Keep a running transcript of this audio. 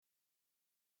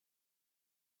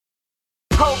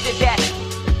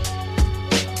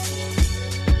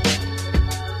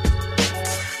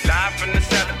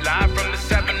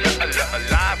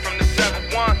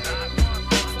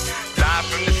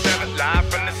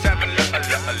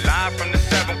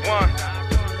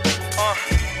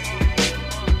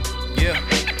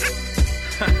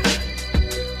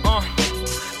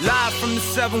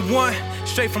7-1,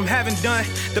 straight from heaven done.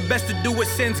 The best to do it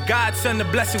since God, Son, the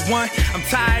blessed one. I'm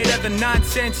tired of the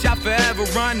nonsense, y'all forever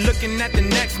run. Looking at the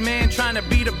next man, trying to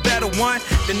be the better one.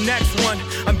 The next one,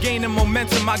 I'm gaining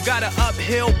momentum. I got an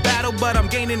uphill battle, but I'm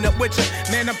gaining up with ya.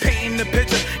 Man, I'm painting the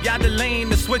picture, y'all delaying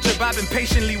the switch up. I've been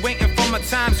patiently waiting for my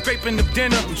time, scraping the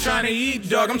dinner. I'm trying to eat,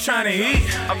 dog, I'm trying to eat.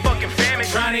 I'm fucking famine,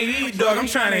 trying to eat, dog, I'm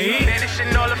trying to eat.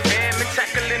 Vanishing all the famine,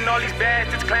 tackling all these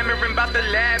bastards, clamoring about the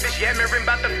lavish, yammering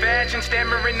about the fashion, stammering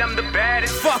I'm the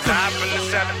baddest. Fuck em. Live from the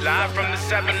 7, live from the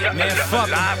 7, man, fuck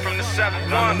em. Live from the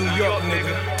 7, I'm New York,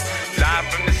 nigga. Live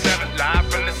from the 7, live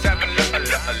from the 7,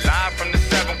 live from the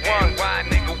 7-1, why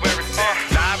nigga, where it's at?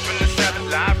 Live from the 7,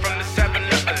 live from the 7,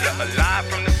 live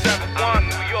from the 7-1,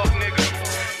 New York, nigga.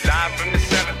 Live from the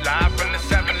 7, live from the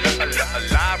 7,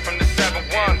 live from the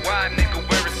 7-1, why nigga,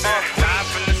 where it's at? Live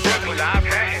from the 7, live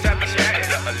from the 7,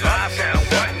 live from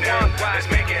the 7-1, let's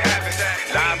make it happen.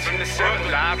 Live from the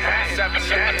 7, live from the 7,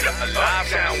 live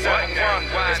from the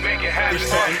 7-1, let's make it happen. They're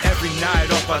starting every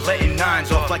night off by letting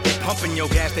nines off like they pumping your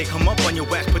gas. They come up on your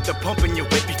ass, put the pump in your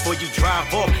whip before you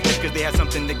drive off. Just cause they had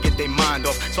something to get their mind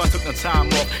off. So I took no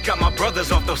time off, got my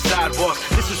brothers off those sidewalks.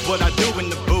 This is what I do in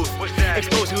the booth.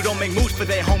 Expose who don't make moves for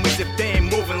their homies if they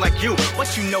ain't moving like you.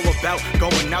 What you know about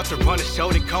going out to run a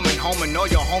show, then coming home and all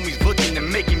your homies looking and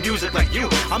making music like you.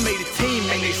 I made a team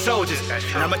and they soldiers,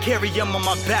 and I'ma carry them on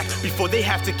my back before they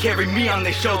have to carry me on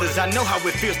their shoulders. I know how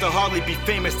it feels to hardly be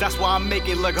famous, that's why I make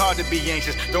it look hard to be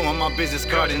anxious. Throwing my business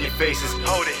card in your faces.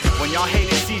 Hold it. When y'all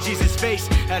haters see Jesus' face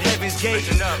at heaven's gate,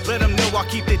 let them know I'll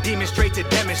keep the demons straight to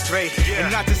demonstrate.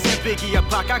 And not to send Biggie a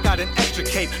block, I got an extra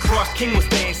cape. Cross King will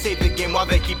stay and save the game while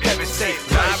they keep heaven safe.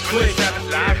 Life's quick,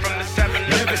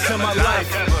 never to my life,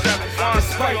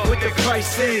 despite what the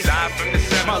price is.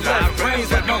 My left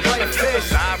brain's like my right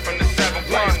fist.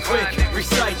 Life's quick,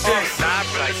 recite this. Live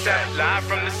from the 7, live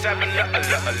from the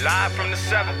 7, live from the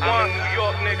 7-1, New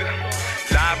York, nigga.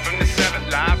 Live from the 7,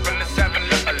 live from the 7,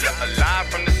 live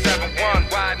from the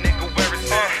 7-1, why nigga, where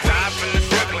it's at? Live from the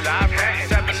 7, live from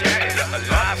the 7,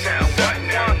 live from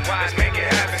the 7-1, let's make it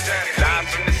happen. Live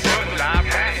from the 7, live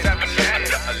from the 7,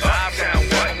 live from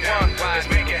the 7-1, let's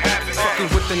make it happen. Fucking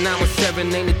with the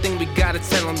 917, ain't a thing we gotta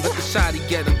tell him. Let the shotty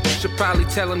get him. Should probably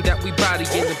tell him that we body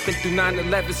in him. Been through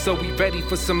 9/11, so we ready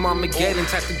for some Armageddon.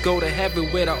 Type to go to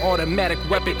heaven with an automatic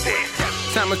weapon.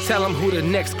 Time to tell him who the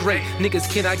next great niggas.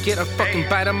 Can I get a fucking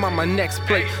bite? I'm on my next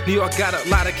plate. New York got a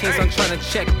lot of kings, I'm trying to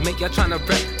check. Make y'all trying to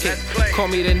replicate. Call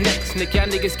me the next Nick, y'all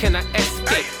niggas cannot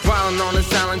escape. Wildin' on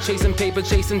this island, chasing paper,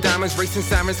 chasing diamonds, racing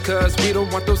sirens, cuz we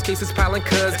don't want those cases piling,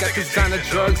 cuz got designer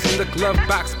drugs in the glove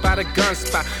box by the gun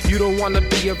spot. You don't wanna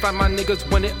be around my niggas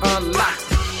when it unlocks.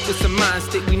 It's a mind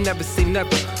state, we never say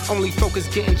never. Only focus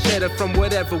getting cheddar from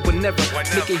whatever, whenever.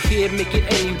 Make it here, make it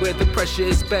anywhere, the pressure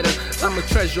is better. I'ma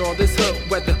treasure all this hood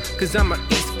weather, cause I'm an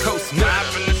East Coast nigga. Live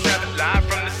from the 7, live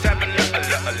from the 7,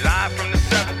 live from the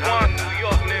 7-1, New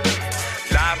York, nigga.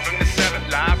 Live from the 7,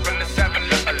 live from the 7,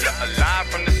 live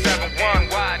from the 7-1,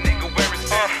 why nigga, where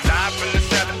it's at? Live from the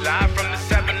 7, live from the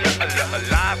 7,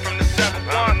 live from the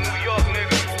 7-1, New York,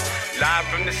 nigga. Live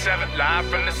from the 7, live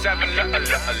from the 7,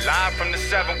 live from the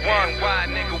 7-1, why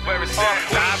nigga, where it's at?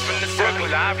 Live from the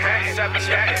 7, live from the 7,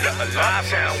 live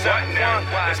from the 7-1,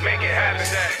 let's make it happen.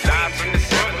 Live from the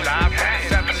 7, live from the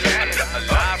 7,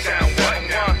 live from the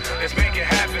 7-1, let's make it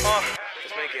happen.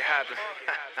 Let's make it happen.